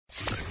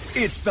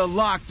It's the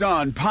Locked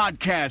On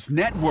Podcast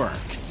Network,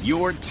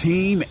 your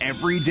team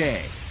every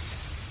day.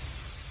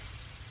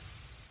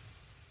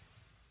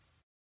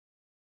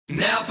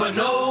 Napa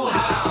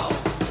know-how.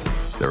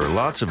 There are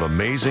lots of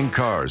amazing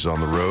cars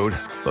on the road,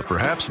 but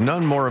perhaps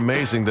none more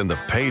amazing than the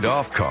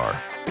paid-off car.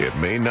 It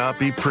may not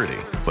be pretty,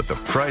 but the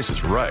price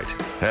is right.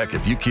 Heck,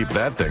 if you keep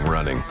that thing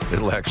running,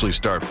 it'll actually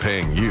start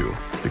paying you.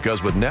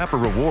 Because with Napa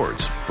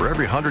Rewards, for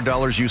every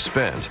 $100 you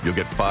spend, you'll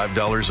get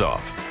 $5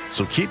 off.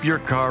 So keep your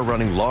car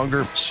running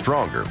longer,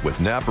 stronger with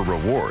Napa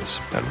Rewards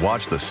and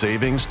watch the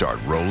savings start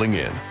rolling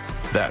in.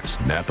 That's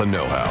Napa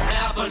know-how.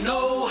 Napa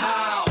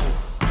know-how.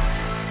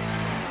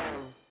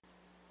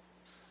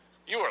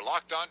 You are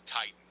Locked On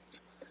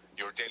Titans,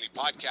 your daily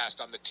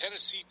podcast on the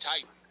Tennessee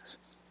Titans,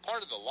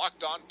 part of the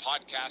Locked On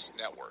Podcast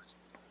Network.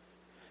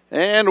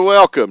 And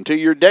welcome to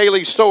your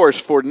daily source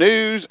for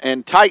news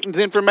and Titans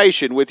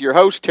information with your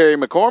host, Terry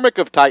McCormick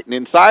of Titan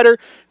Insider,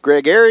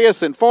 Greg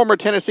Arias, and former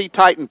Tennessee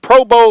Titan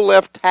Pro Bowl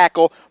left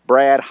tackle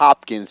Brad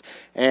Hopkins.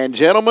 And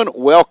gentlemen,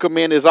 welcome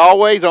in as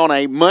always on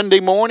a Monday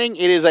morning.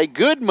 It is a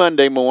good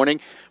Monday morning,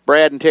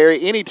 Brad and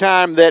Terry,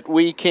 anytime that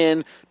we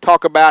can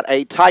talk about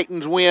a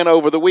Titans win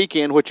over the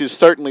weekend, which is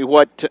certainly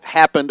what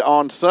happened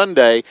on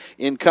Sunday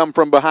in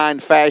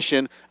come-from-behind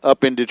fashion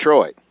up in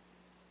Detroit.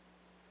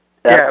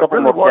 Yeah, a couple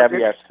really more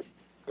caveats.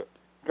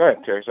 Go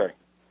ahead, Terry, sorry.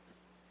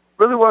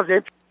 Really was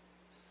it.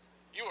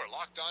 You are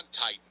Locked On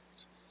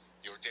Titans,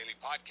 your daily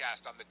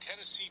podcast on the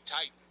Tennessee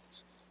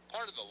Titans,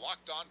 part of the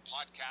Locked On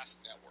Podcast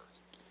Network.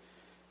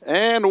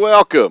 And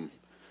welcome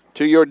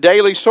to your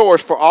daily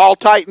source for all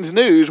Titans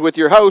news with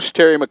your host,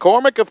 Terry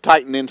McCormick of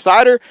Titan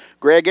Insider,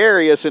 Greg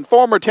Arias, and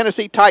former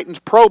Tennessee Titans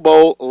Pro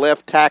Bowl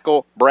left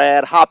tackle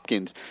Brad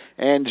Hopkins.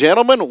 And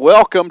gentlemen,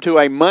 welcome to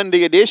a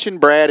Monday edition,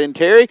 Brad and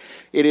Terry.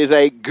 It is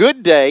a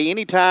good day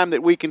anytime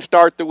that we can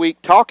start the week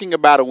talking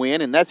about a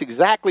win, and that's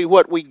exactly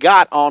what we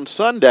got on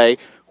Sunday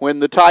when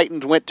the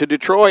Titans went to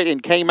Detroit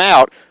and came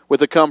out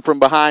with a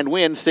come-from-behind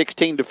win,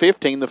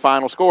 16-15, the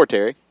final score,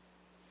 Terry.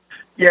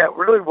 Yeah, it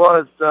really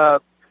was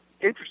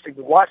interesting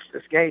to watch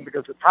this game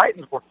because the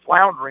Titans were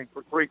floundering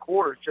for three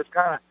quarters, just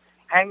kind of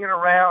hanging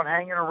around.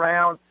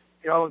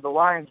 You know, the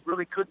Lions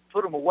really couldn't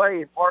put them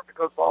away, in part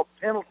because of all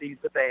the penalties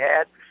that they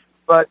had.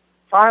 But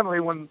finally,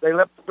 when they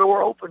left the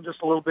door open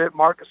just a little bit,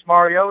 Marcus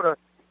Mariota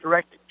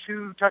directed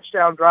 2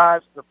 touchdown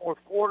drives in the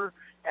fourth quarter,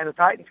 and the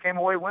Titans came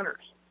away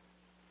winners.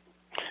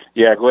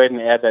 Yeah, go ahead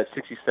and add that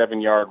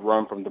 67-yard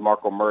run from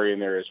DeMarco Murray in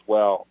there as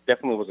well.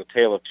 Definitely was a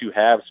tale of two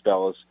halves,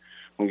 fellas.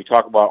 When you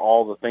talk about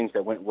all the things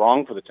that went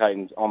wrong for the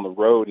Titans on the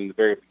road in the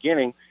very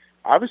beginning,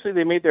 obviously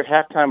they made their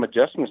halftime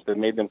adjustments that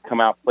made them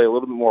come out play a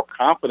little bit more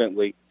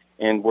confidently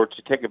and were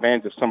to take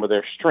advantage of some of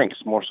their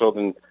strengths more so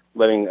than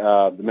letting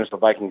the Minnesota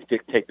Vikings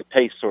dictate the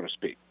pace, so to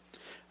speak.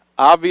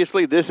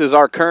 Obviously, this is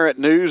our current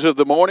news of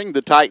the morning,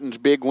 the Titans'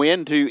 big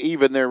win to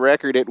even their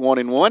record at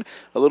 1-1.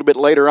 A little bit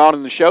later on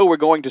in the show, we're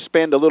going to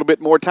spend a little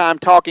bit more time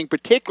talking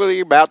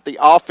particularly about the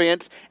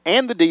offense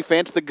and the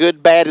defense, the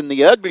good, bad, and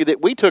the ugly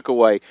that we took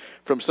away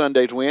from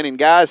Sunday's win. And,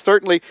 guys,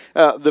 certainly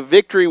the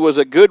victory was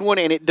a good one,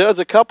 and it does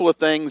a couple of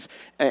things.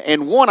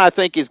 And one, I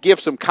think, is give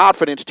some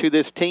confidence to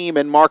this team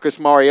and Marcus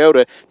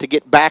Mariota to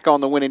get back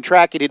on the winning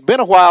track. It had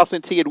been a while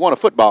since he had won a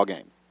football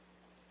game.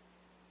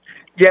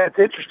 Yeah, it's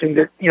interesting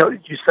that, you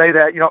say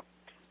that.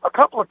 A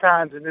couple of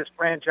times in this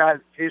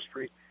franchise's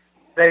history,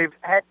 they've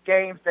had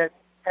games that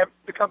have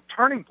become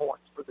turning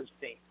points for this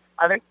team.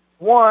 I think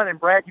one, and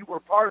Brad, you were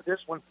part of this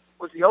one,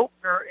 was the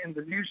opener in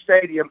the new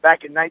stadium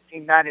back in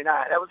 1999.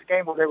 That was a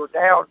game where they were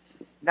down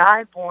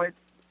 9 points.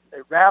 They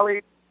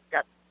rallied,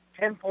 got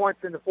 10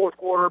 points in the fourth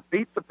quarter,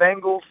 beat the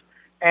Bengals,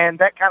 and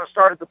that kind of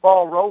started the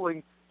ball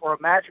rolling for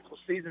a magical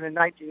season in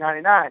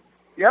 1999.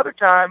 The other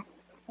time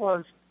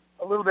was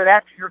a little bit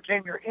after your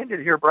tenure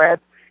ended here, Brad.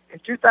 In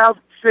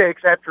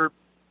 2006, after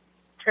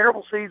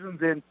terrible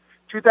seasons in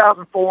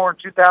 2004 and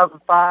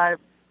 2005,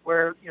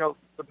 where, the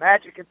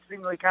magic had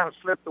seemingly kind of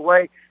slipped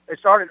away, they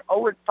started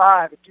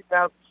 0-5 in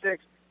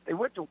 2006. They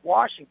went to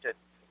Washington.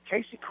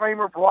 Casey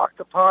Kramer blocked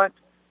the punt.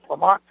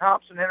 Lamont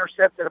Thompson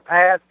intercepted a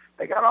pass.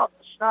 They got off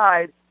the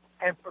schneid,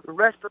 and for the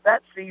rest of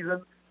that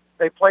season,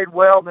 they played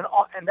well,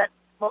 and that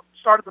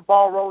started the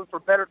ball rolling for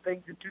better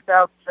things in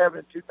 2007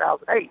 and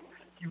 2008.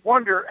 You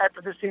wonder,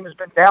 after this team has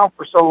been down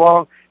for so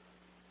long,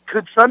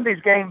 could Sunday's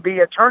game be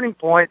a turning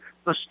point,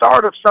 the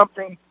start of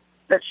something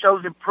that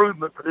shows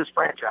improvement for this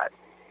franchise?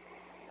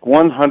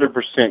 100%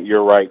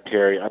 you're right,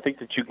 Terry. I think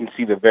that you can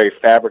see the very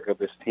fabric of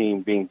this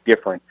team being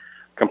different,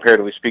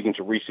 comparatively speaking,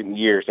 to recent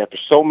years. After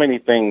so many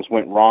things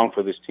went wrong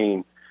for this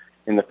team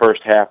in the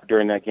first half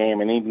during that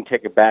game, and even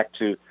take it back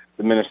to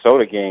the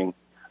Minnesota game,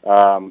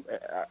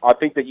 I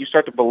think that you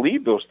start to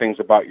believe those things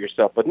about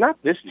yourself, but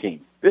not this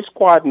team. This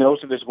squad knows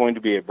that there's going to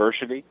be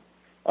adversity.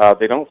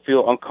 They don't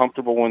feel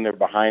uncomfortable when they're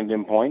behind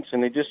in points,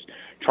 and they just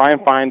try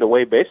and find a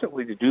way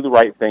basically to do the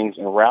right things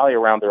and rally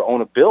around their own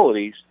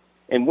abilities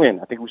and win.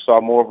 I think we saw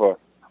more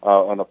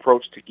of an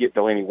approach to get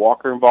Delaney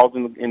Walker involved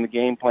in the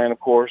game plan, of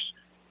course.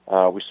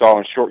 We saw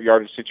in short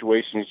yardage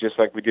situations, just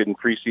like we did in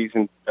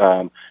preseason.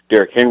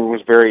 Derrick Henry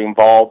was very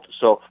involved.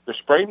 So they're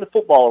spreading the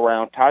football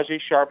around. Tajay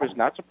Sharp is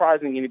not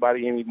surprising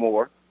anybody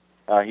anymore.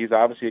 He's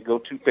obviously a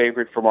go-to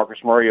favorite for Marcus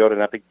Mariota,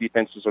 and I think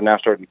defenses are now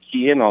starting to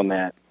key in on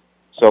that.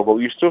 So, but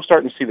you're still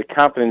starting to see the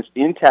confidence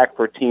intact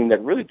for a team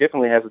that really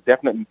definitely has a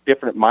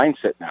different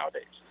mindset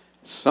nowadays.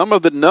 Some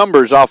of the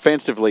numbers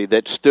offensively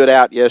that stood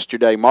out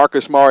yesterday.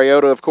 Marcus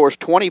Mariota, of course,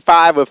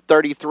 25 of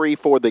 33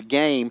 for the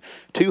game,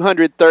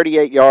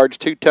 238 yards,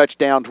 2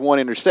 touchdowns, 1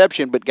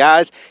 interception. But,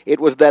 guys, it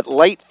was that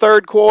late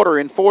third quarter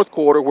and fourth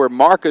quarter where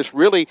Marcus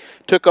really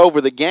took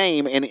over the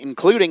game, and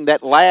including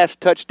that last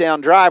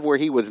touchdown drive where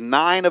he was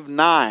 9 of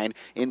 9,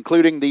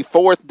 including the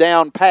fourth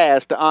down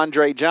pass to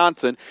Andre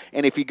Johnson.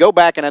 And if you go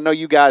back, and I know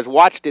you guys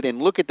watched it, and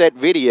look at that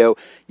video,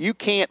 you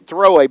can't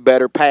throw a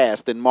better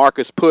pass than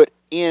Marcus put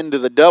into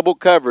the double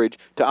coverage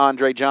to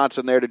Andre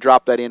Johnson there to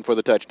drop that in for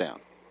the touchdown.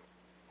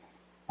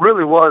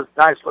 Really was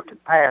a nice-looking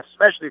pass,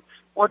 especially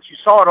once you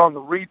saw it on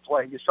the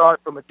replay. You saw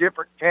it from a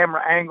different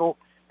camera angle,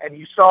 and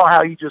you saw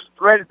how he just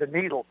threaded the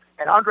needle.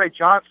 And Andre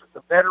Johnson,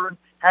 the veteran,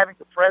 having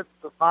the presence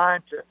of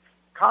mind to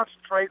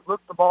concentrate,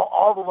 look the ball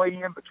all the way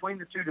in between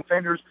the two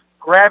defenders,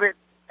 grab it,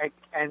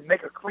 and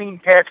make a clean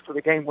catch for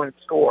the game-winning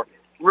score.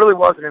 Really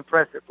was an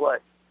impressive play.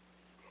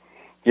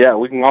 Yeah,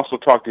 we can also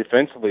talk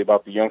defensively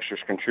about the youngsters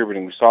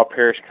contributing. We saw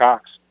Parrish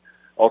Cox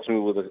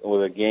ultimately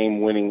with a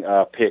game-winning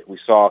pick. We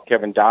saw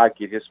Kevin Dodd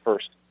get his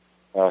first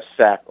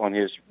sack on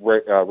his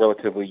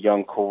relatively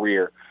young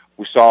career.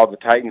 We saw the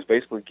Titans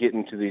basically get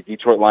into the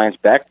Detroit Lions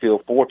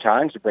backfield 4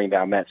 times to bring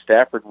down Matt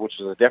Stafford, which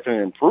is a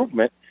definite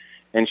improvement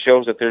and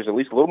shows that there's at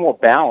least a little more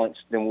balance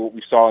than what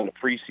we saw in the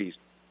preseason.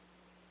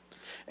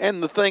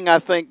 And the thing I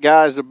think,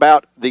 guys,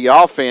 about the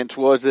offense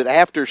was that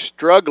after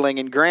struggling,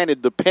 and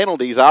granted the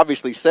penalties,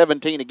 obviously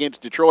 17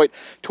 against Detroit,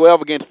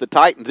 12 against the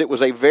Titans, it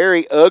was a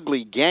very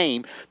ugly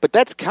game. But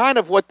that's kind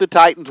of what the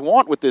Titans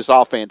want with this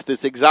offense,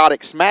 this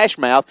exotic smash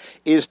mouth,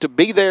 is to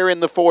be there in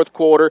the fourth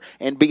quarter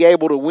and be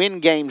able to win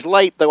games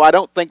late, though I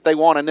don't think they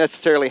want to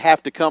necessarily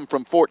have to come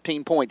from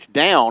 14 points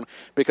down,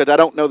 because I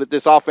don't know that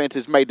this offense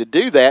is made to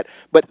do that.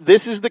 But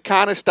this is the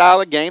kind of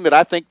style of game that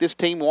I think this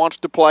team wants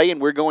to play, and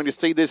we're going to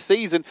see this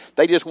season.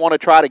 They just want to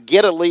try to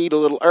get a lead a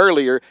little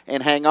earlier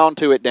and hang on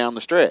to it down the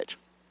stretch.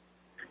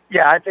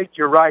 Yeah, I think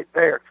you're right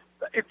there.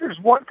 If there's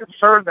one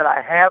concern that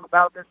I have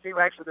about this team,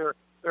 actually there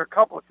are a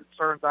couple of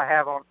concerns I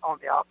have on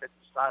the offensive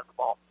side of the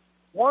ball.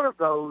 One of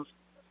those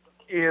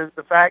is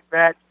the fact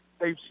that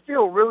they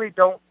still really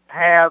don't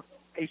have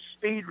a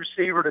speed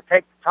receiver to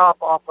take the top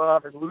off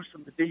of and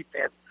loosen the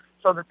defense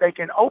so that they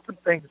can open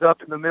things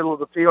up in the middle of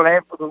the field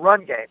and for the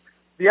run game.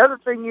 The other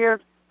thing is,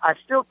 I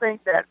still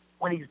think that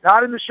when he's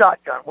not in the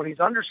shotgun, when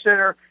he's under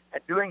center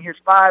and doing his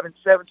 5- and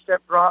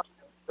 7-step drops,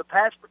 the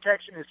pass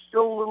protection is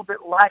still a little bit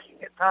lacking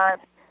at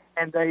times,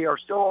 and they are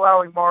still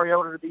allowing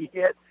Mariota to be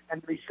hit and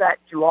to be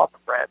sacked too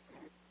often, Brad.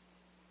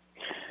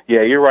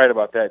 Yeah, you're right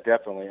about that,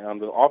 definitely.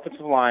 The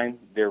offensive line,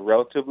 they're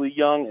relatively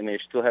young, and they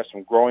still have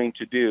some growing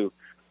to do,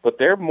 but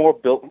they're more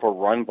built for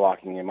run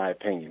blocking, in my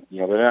opinion.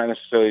 You know, they're not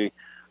necessarily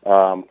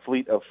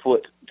fleet of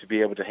foot to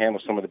be able to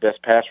handle some of the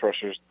best pass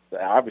rushers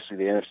that obviously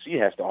the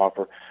NFC has to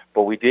offer,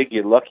 but we did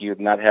get lucky with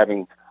not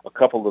having a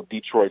couple of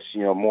Detroit's,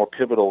 more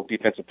pivotal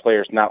defensive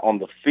players not on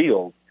the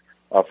field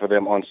for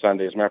them on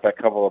Sunday. As a matter of fact,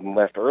 a couple of them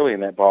left early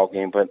in that ball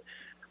game. But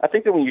I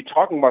think that when you're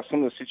talking about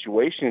some of the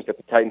situations that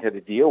the Titans had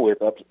to deal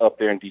with up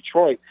there in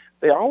Detroit,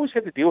 they always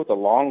had to deal with the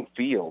long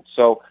field.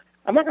 So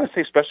I'm not going to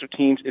say special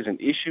teams is an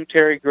issue,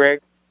 Terry Gregg,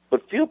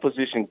 but field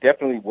position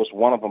definitely was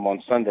one of them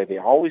on Sunday. They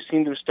always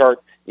seem to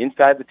start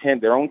inside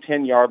their own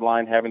 10-yard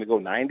line, having to go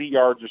 90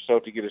 yards or so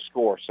to get a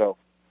score. So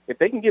if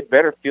they can get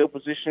better field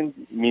position,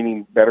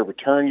 meaning better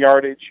return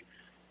yardage,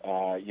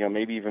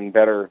 maybe even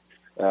better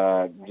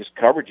just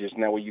coverages,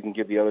 and that way you can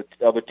give the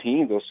other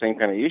team those same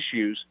kind of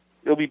issues,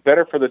 it'll be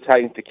better for the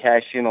Titans to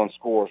cash in on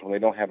scores when they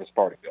don't have as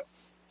far to go.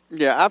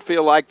 Yeah, I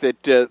feel like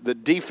that the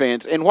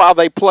defense, and while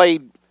they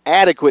played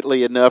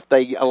adequately enough,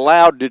 they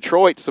allowed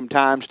Detroit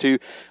sometimes to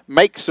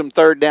make some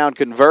third down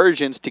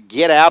conversions to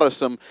get out of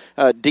some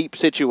deep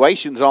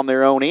situations on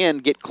their own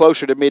end, get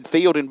closer to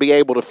midfield, and be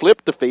able to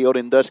flip the field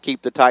and thus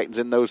keep the Titans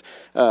in those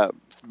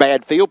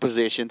bad field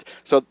positions.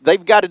 So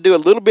they've got to do a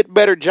little bit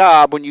better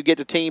job when you get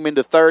the team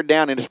into third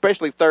down, and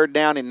especially third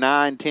down in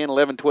 9, 10,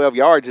 11, 12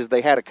 yards, as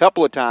they had a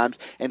couple of times,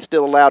 and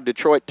still allowed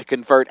Detroit to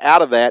convert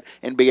out of that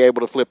and be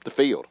able to flip the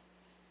field.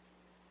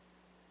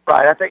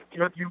 Right. I think,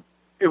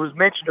 it was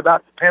mentioned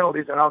about the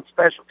penalties and on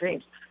special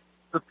teams.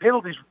 The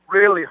penalties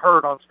really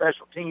hurt on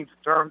special teams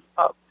in terms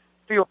of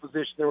field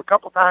position. There were a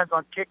couple times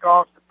on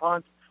kickoffs and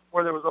punts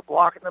where there was a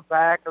block in the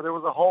back or there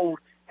was a hold,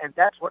 and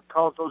that's what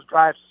caused those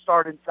drives to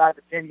start inside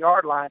the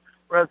 10-yard line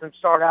rather than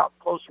start out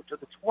closer to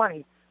the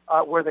 20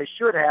 where they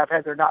should have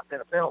had there not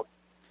been a penalty.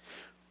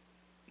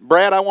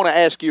 Brad, I want to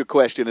ask you a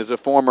question as a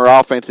former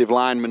offensive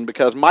lineman,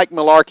 because Mike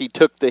Mularkey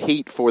took the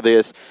heat for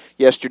this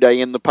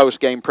yesterday in the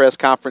post-game press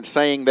conference,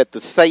 saying that the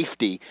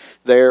safety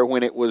there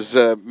when it was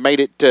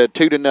made it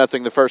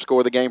 2-0, the first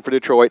score of the game for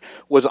Detroit,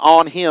 was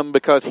on him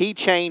because he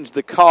changed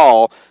the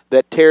call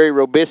that Terry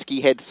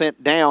Robisky had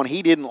sent down.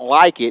 He didn't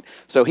like it,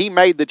 so he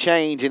made the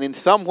change, and in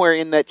somewhere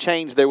in that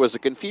change there was a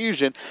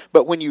confusion.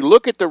 But when you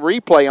look at the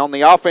replay on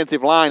the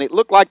offensive line, it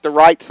looked like the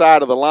right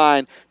side of the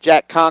line,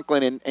 Jack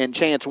Conklin and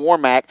Chance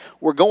Warmack,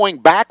 were going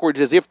backwards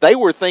as if they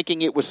were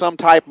thinking it was some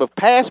type of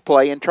pass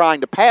play and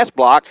trying to pass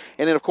block.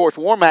 And then, of course,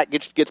 Warmack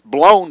gets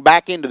blown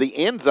back into the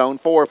end zone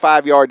 4 or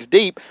 5 yards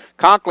deep.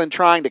 Conklin,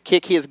 trying to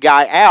kick his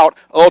guy out,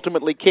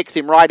 ultimately kicks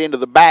him right into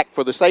the back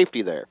for the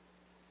safety there.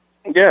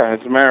 Yeah,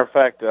 as a matter of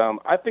fact,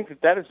 I think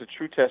that is a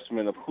true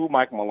testament of who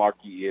Mike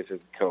Mularkey is as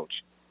a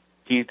coach.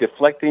 He's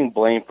deflecting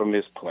blame from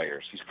his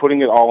players. He's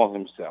putting it all on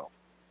himself.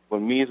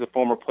 When me as a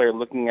former player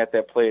looking at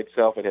that play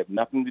itself, it had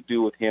nothing to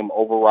do with him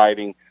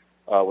overriding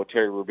what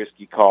Terry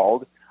Robisky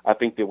called. I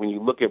think that when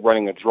you look at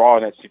running a draw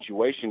in that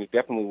situation, it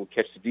definitely will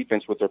catch the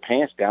defense with their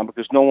pants down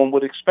because no one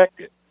would expect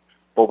it.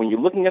 But when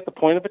you're looking at the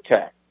point of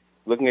attack,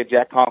 looking at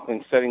Jack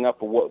Conklin setting up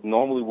for what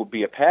normally would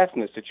be a pass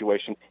in this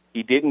situation,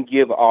 he didn't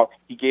give off.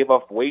 He gave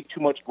off way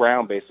too much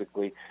ground,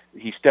 basically.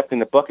 He stepped in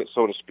the bucket,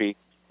 so to speak,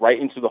 right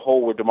into the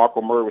hole where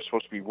DeMarco Murray was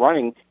supposed to be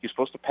running. He was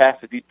supposed to pass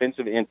the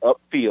defensive end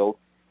upfield.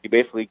 He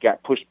basically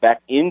got pushed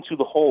back into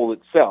the hole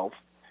itself,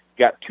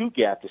 got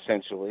two-gapped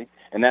essentially,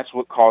 and that's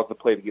what caused the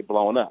play to get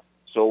blown up.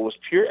 So it was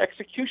pure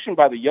execution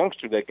by the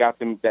youngster that got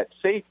them that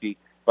safety,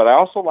 but I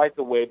also like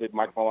the way that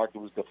Mike Mularkey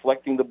was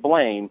deflecting the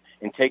blame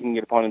and taking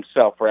it upon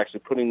himself for actually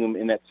putting them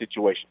in that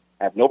situation.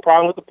 I have no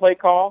problem with the play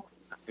call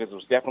because it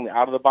was definitely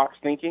out-of-the-box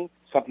thinking,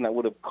 something that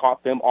would have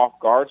caught them off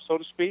guard, so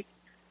to speak,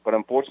 but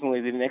unfortunately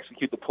they didn't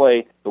execute the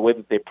play the way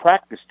that they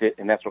practiced it,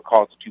 and that's what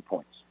caused the 2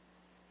 points.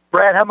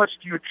 Brad, how much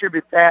do you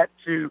attribute that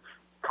to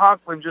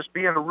Conklin just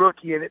being a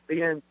rookie and it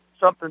being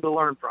something to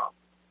learn from?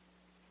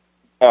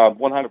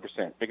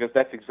 100%, because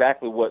that's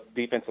exactly what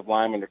defensive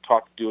linemen are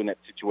taught to do in that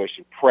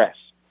situation, press,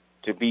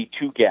 to be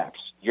two gaps.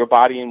 Your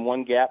body in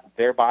one gap,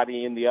 their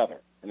body in the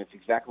other. And it's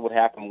exactly what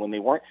happened when they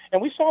weren't.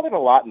 And we saw that a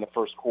lot in the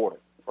first quarter,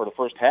 or the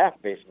first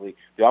half, basically.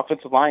 The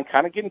offensive line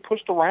kind of getting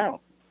pushed around.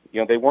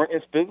 You know, they weren't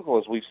as physical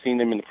as we've seen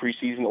them in the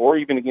preseason or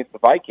even against the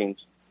Vikings.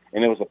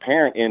 And it was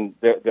apparent in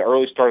the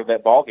early start of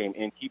that ball game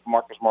and keep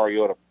Marcus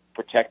Mariota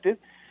protected,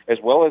 as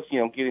well as,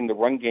 getting the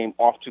run game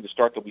off to the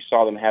start that we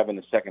saw them have in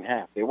the second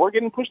half. They were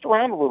getting pushed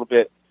around a little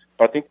bit,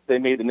 but I think they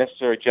made the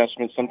necessary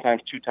adjustments,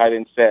 sometimes 2 tight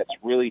end sets,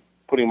 really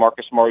putting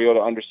Marcus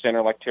Mariota under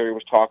center like Terry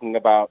was talking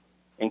about,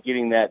 and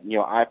getting that,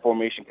 I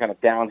formation kind of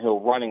downhill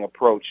running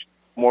approach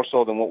more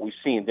so than what we've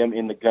seen, them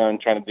in the gun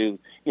trying to do,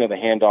 the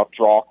handoff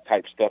draw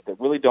type stuff that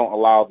really don't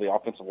allow the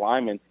offensive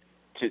linemen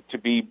to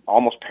be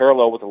almost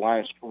parallel with the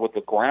line, with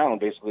the ground,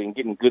 basically, and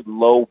getting good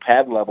low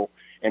pad level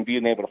and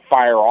being able to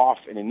fire off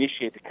and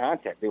initiate the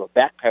contact. They were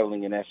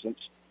backpedaling in essence,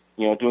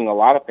 doing a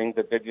lot of things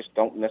that they just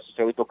don't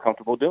necessarily feel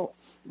comfortable doing.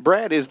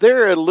 Brad, is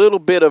there a little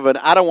bit of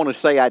I don't want to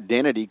say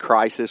identity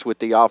crisis with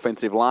the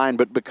offensive line,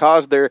 but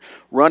because they're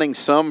running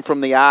some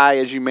from the eye,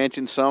 as you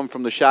mentioned, some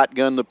from the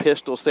shotgun, the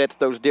pistol sets,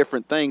 those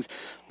different things,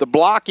 the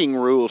blocking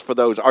rules for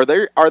those, are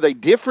they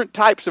different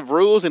types of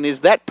rules, and is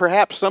that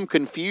perhaps some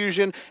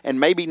confusion and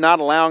maybe not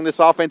allowing this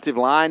offensive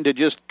line to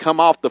just come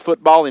off the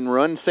football in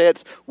run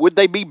sets? Would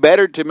they be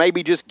better to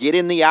maybe just get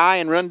in the eye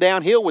and run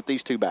downhill with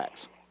these two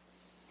backs?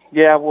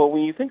 Yeah, well,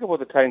 when you think of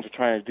what the Titans are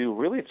trying to do,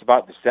 really it's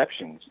about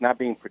deception. It's not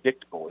being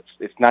predictable.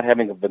 It's not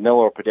having a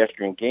vanilla or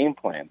pedestrian game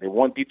plan. They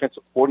want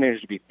defensive coordinators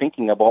to be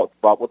thinking about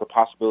what the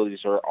possibilities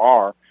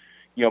are,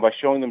 by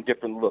showing them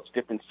different looks,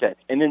 different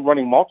sets, and then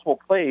running multiple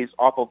plays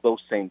off of those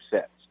same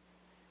sets.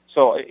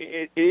 So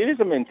it is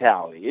a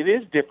mentality. It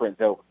is different,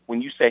 though,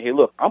 when you say, hey,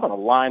 look, I'm going to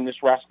line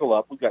this rascal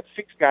up. We've got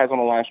 6 guys on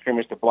the line of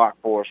scrimmage to block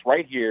for us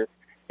right here,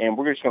 and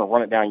we're just going to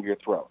run it down your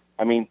throat.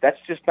 I mean, that's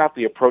just not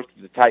the approach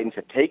that the Titans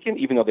have taken,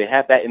 even though they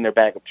have that in their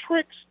bag of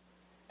tricks.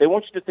 They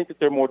want you to think that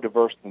they're more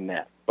diverse than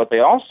that. But they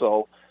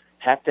also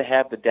have to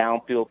have the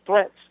downfield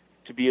threats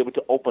to be able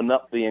to open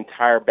up the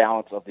entire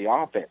balance of the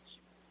offense.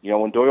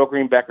 When Doyle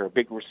Greenbecker, a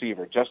big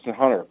receiver, Justin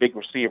Hunter, a big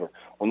receiver,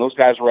 when those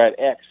guys were at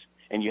X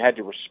and you had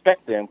to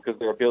respect them because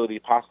their ability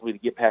possibly to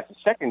get past the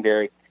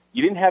secondary,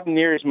 you didn't have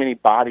near as many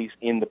bodies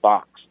in the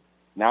box.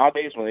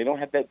 Nowadays, when they don't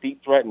have that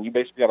deep threat and you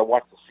basically got to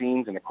watch the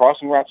seams and the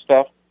crossing route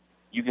stuff,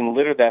 you can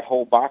litter that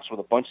whole box with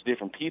a bunch of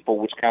different people,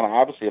 which kind of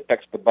obviously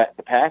affects the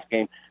pass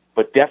game,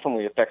 but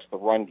definitely affects the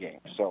run game.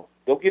 So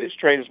they'll get it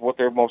straight as what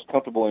they're most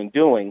comfortable in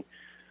doing.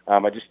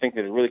 I just think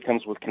that it really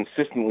comes with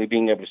consistently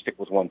being able to stick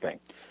with one thing.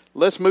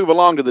 Let's move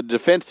along to the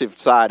defensive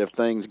side of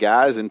things,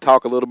 guys, and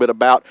talk a little bit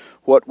about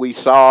what we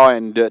saw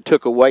and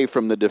took away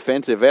from the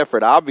defensive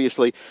effort.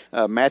 Obviously,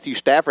 Matthew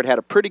Stafford had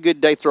a pretty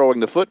good day throwing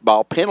the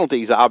football.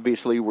 Penalties,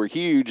 obviously, were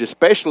huge,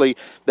 especially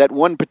that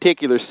one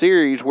particular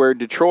series where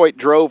Detroit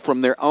drove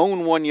from their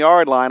own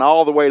 1-yard line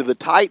all the way to the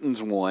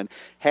Titans' one,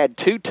 had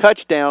 2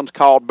 touchdowns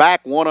called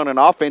back, one on an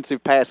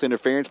offensive pass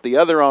interference, the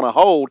other on a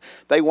hold.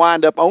 They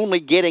wind up only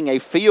getting a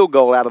field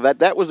goal out of that.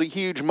 That was a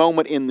huge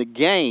moment in the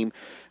game.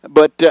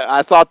 But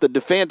I thought the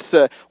defense,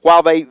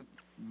 while they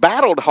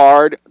battled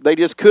hard. They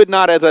just could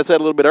not, as I said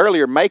a little bit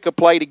earlier, make a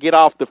play to get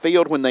off the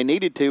field when they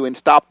needed to and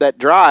stop that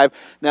drive.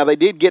 Now, they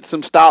did get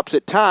some stops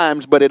at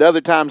times, but at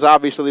other times,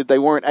 obviously, they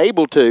weren't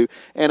able to.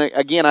 And,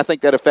 again, I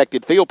think that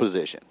affected field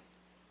position.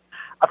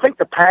 I think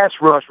the pass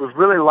rush was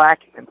really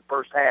lacking in the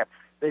first half.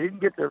 They didn't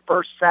get their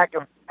first sack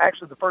of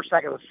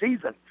the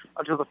season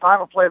until the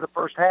final play of the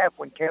first half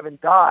when Kevin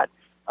Dodd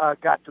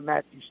got to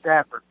Matthew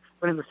Stafford.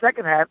 But in the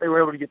second half, they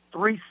were able to get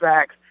 3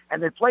 sacks,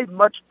 and they played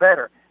much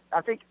better.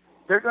 I think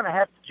they're going to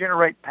have to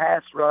generate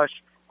pass rush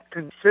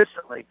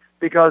consistently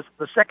because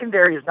the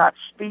secondary is not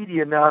speedy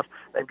enough.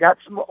 They've got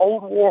some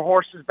old war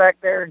horses back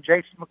there in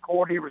Jason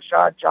McCourty,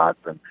 Rashad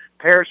Johnson,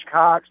 Parrish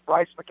Cox,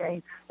 Bryce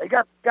McCain. They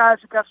got guys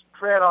who got some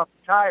tread off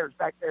the tires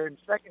back there in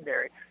the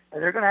secondary,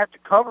 and they're going to have to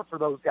cover for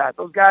those guys.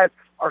 Those guys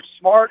are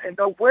smart and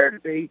know where to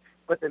be,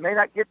 but they may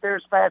not get there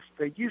as fast as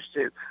they used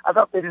to. I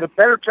thought they did a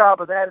better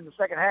job of that in the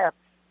second half.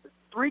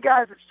 3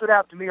 guys that stood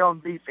out to me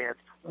on defense,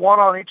 1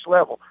 on each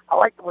level. I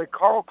like the way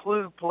Carl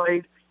Klug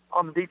played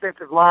on the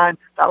defensive line.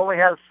 Not only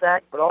had a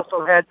sack, but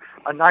also had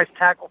a nice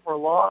tackle for a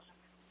loss.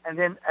 And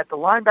then at the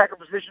linebacker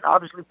position,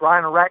 obviously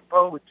Brian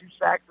Arakpo with 2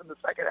 sacks in the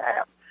second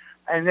half.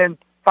 And then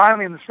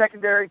finally in the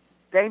secondary,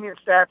 Damian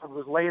Stafford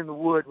was laying the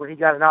wood when he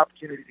got an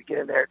opportunity to get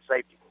in there at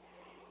safety.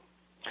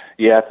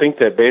 Yeah, I think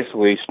that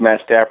basically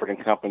Matt Stafford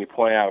and company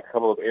pointed out a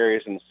couple of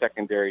areas in the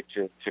secondary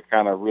to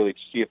kind of really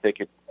see if they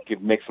could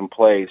make some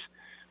plays.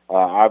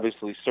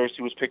 Obviously,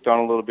 Cersei was picked on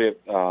a little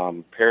bit.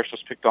 Parrish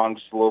was picked on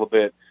just a little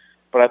bit.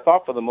 But I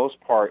thought for the most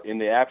part, in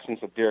the absence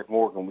of Derek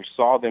Morgan, we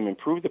saw them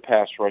improve the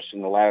pass rush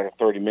in the latter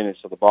 30 minutes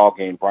of the ball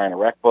game. Brian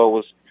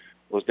Arakpo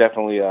was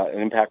definitely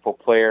an impactful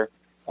player.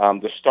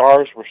 The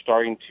stars were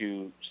starting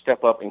to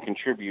step up and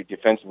contribute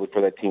defensively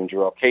for that team.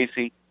 Jarrell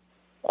Casey,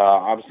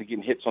 obviously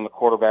getting hits on the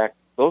quarterback.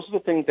 Those are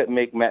the things that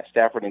make Matt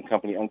Stafford and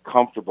company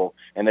uncomfortable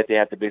and that they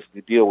have to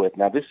basically deal with.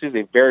 Now, this is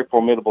a very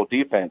formidable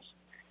defense.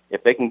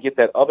 If they can get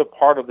that other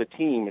part of the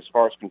team as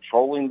far as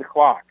controlling the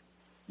clock,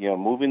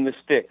 moving the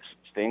sticks,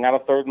 staying out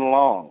of 3rd and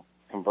long,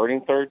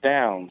 converting 3rd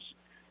downs,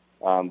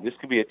 this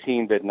could be a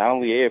team that not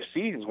only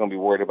AFC is going to be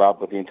worried about,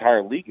 but the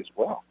entire league as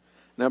well.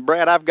 Now,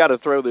 Brad, I've got to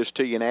throw this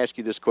to you and ask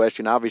you this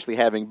question, obviously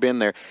having been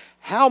there.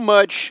 How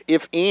much,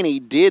 if any,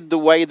 did the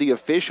way the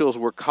officials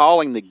were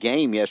calling the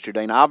game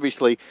yesterday, and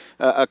obviously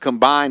a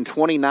combined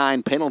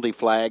 29 penalty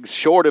flags,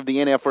 short of the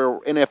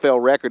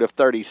NFL record of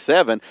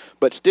 37,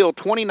 but still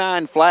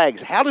 29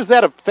 flags, how does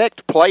that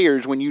affect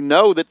players when you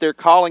know that they're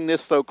calling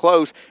this so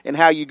close and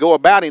how you go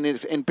about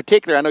it? In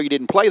particular, I know you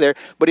didn't play there,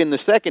 but in the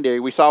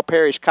secondary, we saw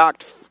Parrish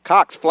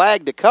Cox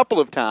flagged a couple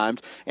of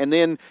times and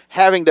then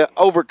having to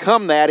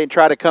overcome that and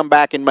try to come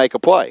back and make a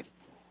play.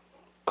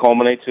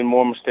 Culminates in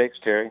more mistakes,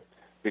 Terry,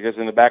 because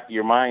in the back of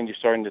your mind, you're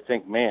starting to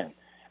think, man,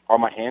 are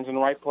my hands in the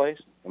right place?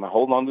 Am I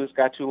holding on to this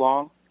guy too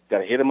long?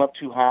 Did I hit him up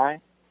too high?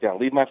 Did I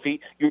leave my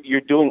feet?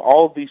 You're doing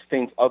all of these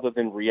things other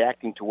than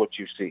reacting to what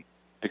you see,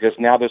 because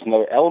now there's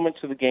another element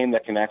to the game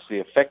that can actually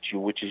affect you,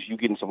 which is you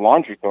getting some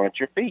laundry thrown at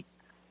your feet.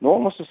 No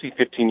one wants to see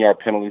 15-yard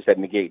penalties that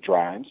negate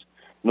drives.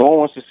 No one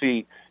wants to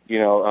see,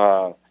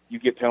 you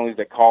get penalties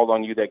that called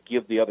on you that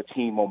give the other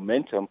team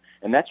momentum,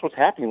 and that's what's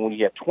happening when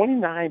you have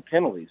 29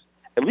 penalties.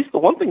 At least the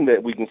one thing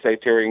that we can say,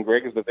 Terry and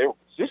Greg, is that they were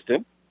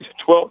consistent.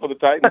 12 for the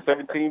Titans,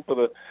 17 for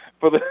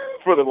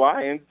the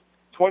Lions,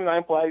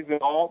 29 flags in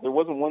all. There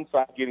wasn't one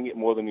side getting it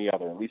more than the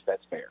other. At least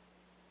that's fair.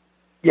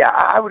 Yeah,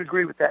 I would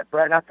agree with that,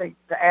 Brad. And I think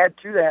to add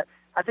to that,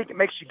 I think it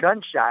makes you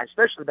gun shy,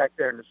 especially back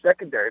there in the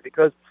secondary,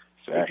 because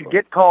if you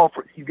get called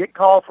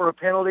for a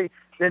penalty,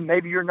 then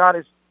maybe you're not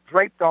as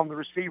draped on the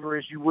receiver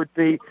as you would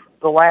be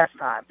the last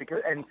time,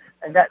 because and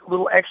that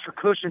little extra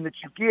cushion that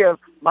you give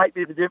might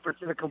be the difference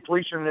in a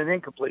completion and an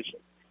incompletion.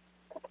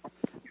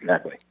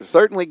 Exactly.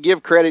 Certainly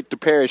give credit to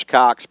Parrish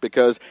Cox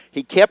because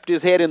he kept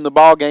his head in the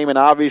ball game and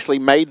obviously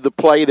made the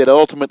play that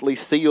ultimately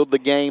sealed the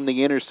game,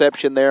 the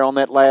interception there on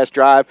that last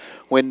drive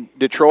when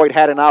Detroit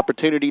had an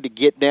opportunity to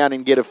get down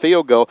and get a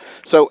field goal.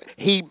 So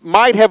he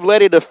might have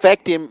let it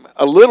affect him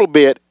a little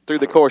bit through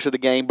the course of the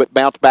game, but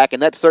bounced back,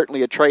 and that's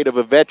certainly a trait of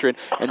a veteran,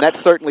 and that's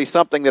certainly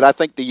something that I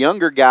think the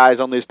younger guys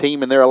on this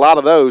team, and there are a lot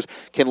of those,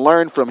 can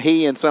learn from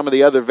he and some of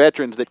the other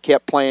veterans that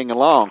kept playing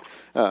along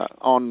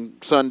on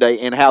Sunday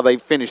and how they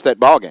finished that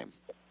ball game.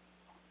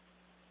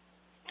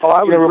 Oh,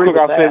 I would agree with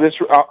that.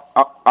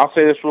 I'll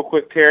say this real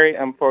quick, Terry,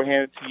 before I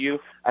hand it to you.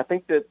 I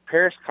think that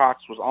Parrish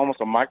Cox was almost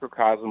a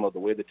microcosm of the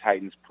way the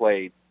Titans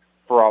played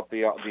throughout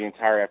the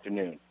entire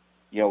afternoon.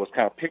 Was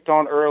kind of picked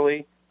on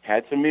early,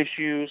 had some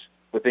issues,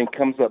 but then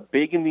comes up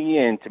big in the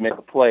end to make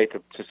a play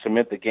to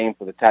cement the game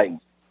for the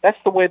Titans. That's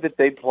the way that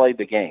they played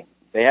the game.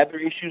 They had their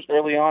issues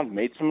early on,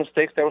 made some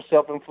mistakes that were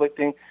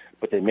self-inflicting,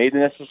 but they made the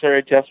necessary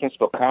adjustments,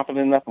 felt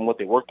confident enough in what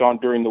they worked on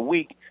during the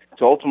week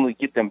to ultimately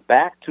get them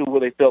back to where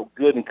they felt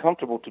good and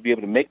comfortable to be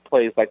able to make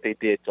plays like they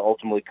did to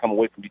ultimately come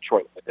away from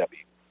Detroit with a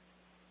W.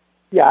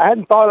 Yeah, I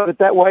hadn't thought of it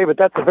that way, but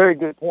that's a very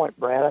good point,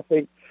 Brad. I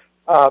think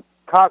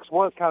Cox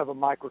was kind of a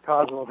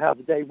microcosm of how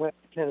the day went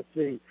for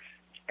Tennessee.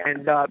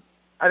 And I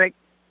think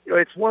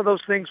it's one of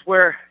those things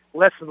where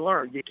lesson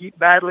learned. You keep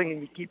battling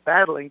and you keep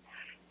battling,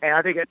 And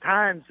I think at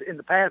times in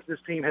the past this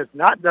team has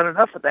not done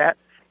enough of that.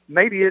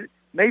 Maybe it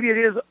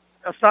is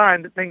a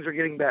sign that things are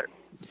getting better.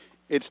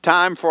 It's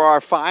time for our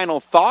final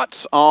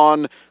thoughts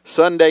on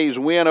Sunday's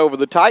win over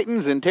the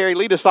Titans. And, Terry,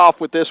 lead us off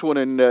with this one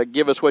and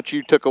give us what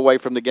you took away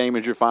from the game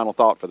as your final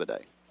thought for the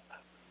day.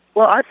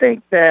 Well, I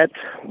think that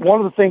one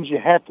of the things you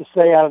have to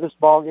say out of this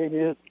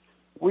ballgame is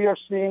we are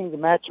seeing the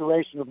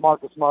maturation of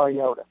Marcus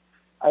Mariota.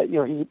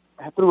 He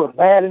threw a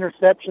bad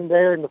interception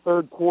there in the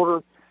third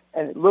quarter,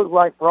 and it looked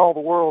like for all the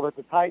world that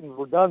the Titans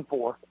were done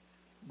for.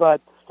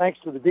 But thanks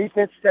to the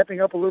defense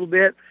stepping up a little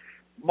bit,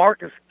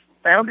 Marcus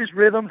found his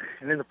rhythm,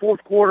 and in the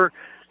fourth quarter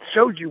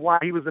showed you why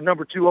he was the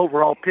number 2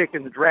 overall pick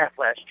in the draft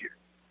last year.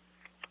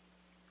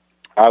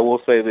 I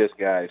will say this,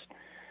 guys.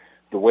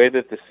 The way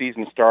that the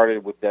season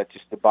started with that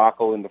just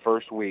debacle in the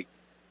first week,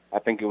 I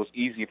think it was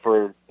easy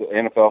for the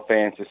NFL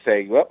fans to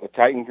say, well, the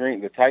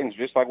Titans,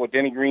 just like what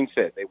Denny Green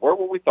said, they were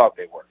what we thought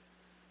they were.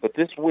 But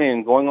this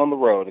win, going on the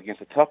road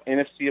against a tough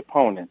NFC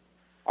opponent,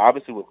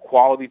 obviously with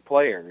quality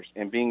players,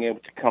 and being able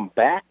to come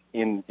back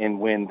and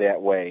win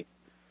that way,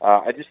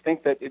 I just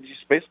think that it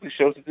just basically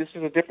shows that this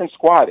is a different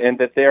squad and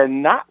that they are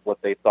not what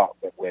they thought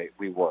that way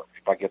we were,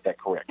 if I get that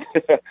correct.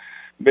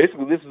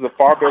 Basically, this is a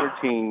far better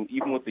team,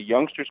 even with the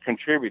youngsters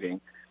contributing,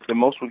 than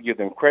most would give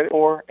them credit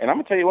for. And I'm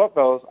going to tell you what,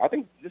 fellas, I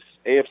think this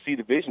AFC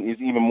division is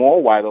even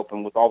more wide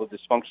open with all the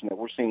dysfunction that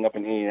we're seeing up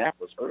in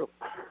Indianapolis early.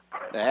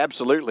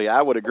 Absolutely.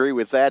 I would agree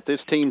with that.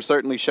 This team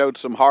certainly showed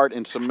some heart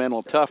and some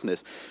mental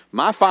toughness.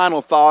 My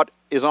final thought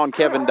is on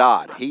Kevin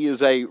Dodd. He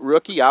is a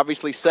rookie,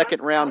 obviously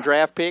second-round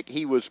draft pick.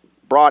 He was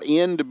brought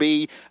in to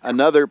be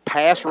another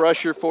pass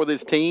rusher for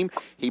this team.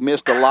 He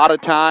missed a lot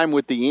of time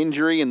with the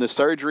injury and the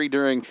surgery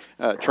during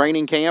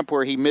training camp,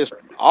 where he missed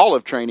all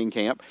of training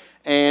camp.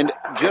 And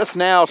just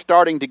now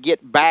starting to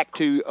get back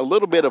to a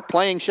little bit of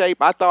playing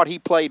shape. I thought he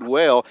played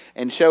well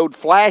and showed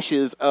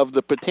flashes of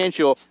the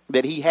potential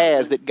that he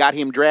has that got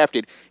him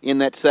drafted in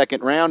that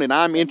second round. And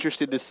I'm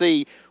interested to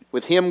see,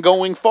 with him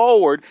going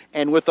forward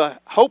and with a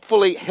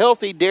hopefully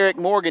healthy Derek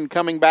Morgan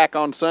coming back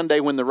on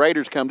Sunday when the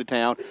Raiders come to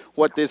town,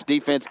 what this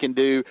defense can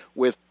do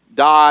with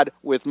Dodd,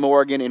 with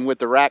Morgan, and with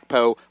the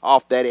Rakpo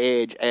off that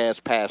edge as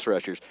pass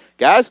rushers.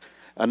 Guys,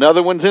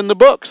 another one's in the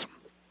books.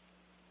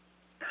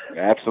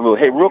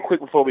 Absolutely. Hey, real quick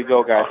before we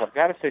go, guys, I've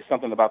got to say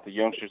something about the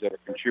youngsters that are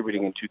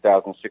contributing in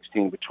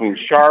 2016 between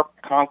Sharp,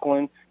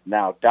 Conklin,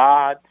 now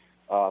Dodd,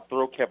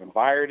 throw Kevin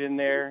Byard in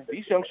there.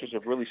 These youngsters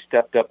have really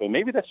stepped up, and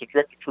maybe that's a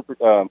direct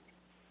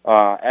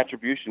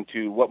attribution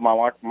to what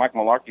Mike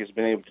Mularkey has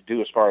been able to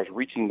do as far as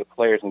reaching the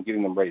players and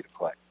getting them ready to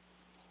play.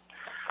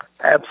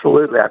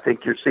 Absolutely. I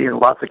think you're seeing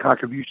lots of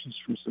contributions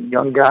from some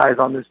young guys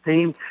on this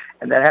team,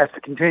 and that has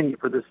to continue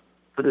for this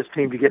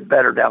team to get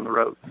better down the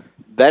road.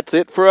 That's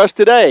it for us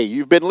today.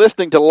 You've been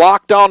listening to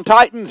Locked On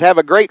Titans. Have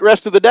a great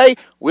rest of the day.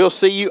 We'll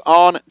see you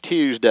on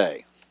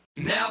Tuesday.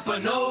 Napa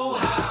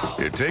know-how.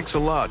 It takes a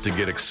lot to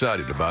get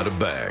excited about a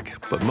bag,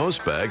 but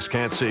most bags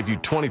can't save you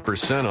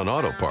 20% on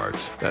auto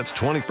parts. That's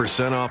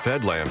 20% off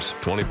headlamps,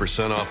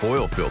 20% off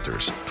oil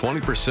filters,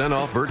 20%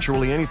 off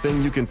virtually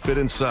anything you can fit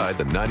inside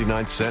the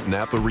 99-cent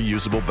Napa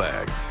reusable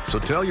bag. So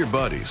tell your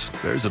buddies,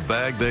 there's a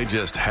bag they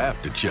just have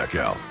to check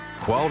out.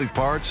 Quality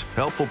parts,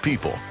 helpful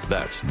people.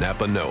 That's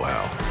Napa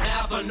know-how.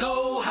 Napa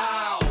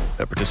know-how.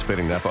 At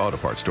participating Napa Auto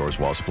Parts stores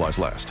while supplies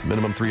last.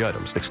 Minimum 3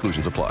 items.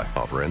 Exclusions apply.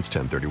 Offer ends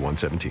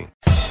 10/31/17.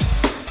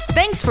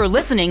 Thanks for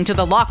listening to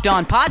the Locked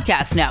On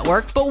Podcast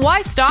Network, but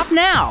why stop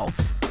now?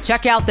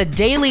 Check out the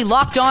daily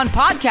Locked On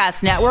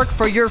Podcast Network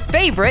for your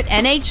favorite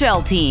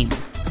NHL team.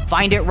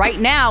 Find it right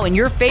now in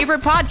your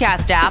favorite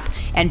podcast app,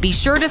 and be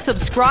sure to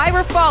subscribe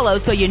or follow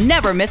so you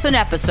never miss an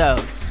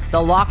episode.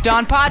 The Locked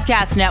On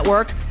Podcast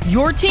Network,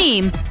 your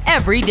team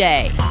every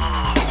day.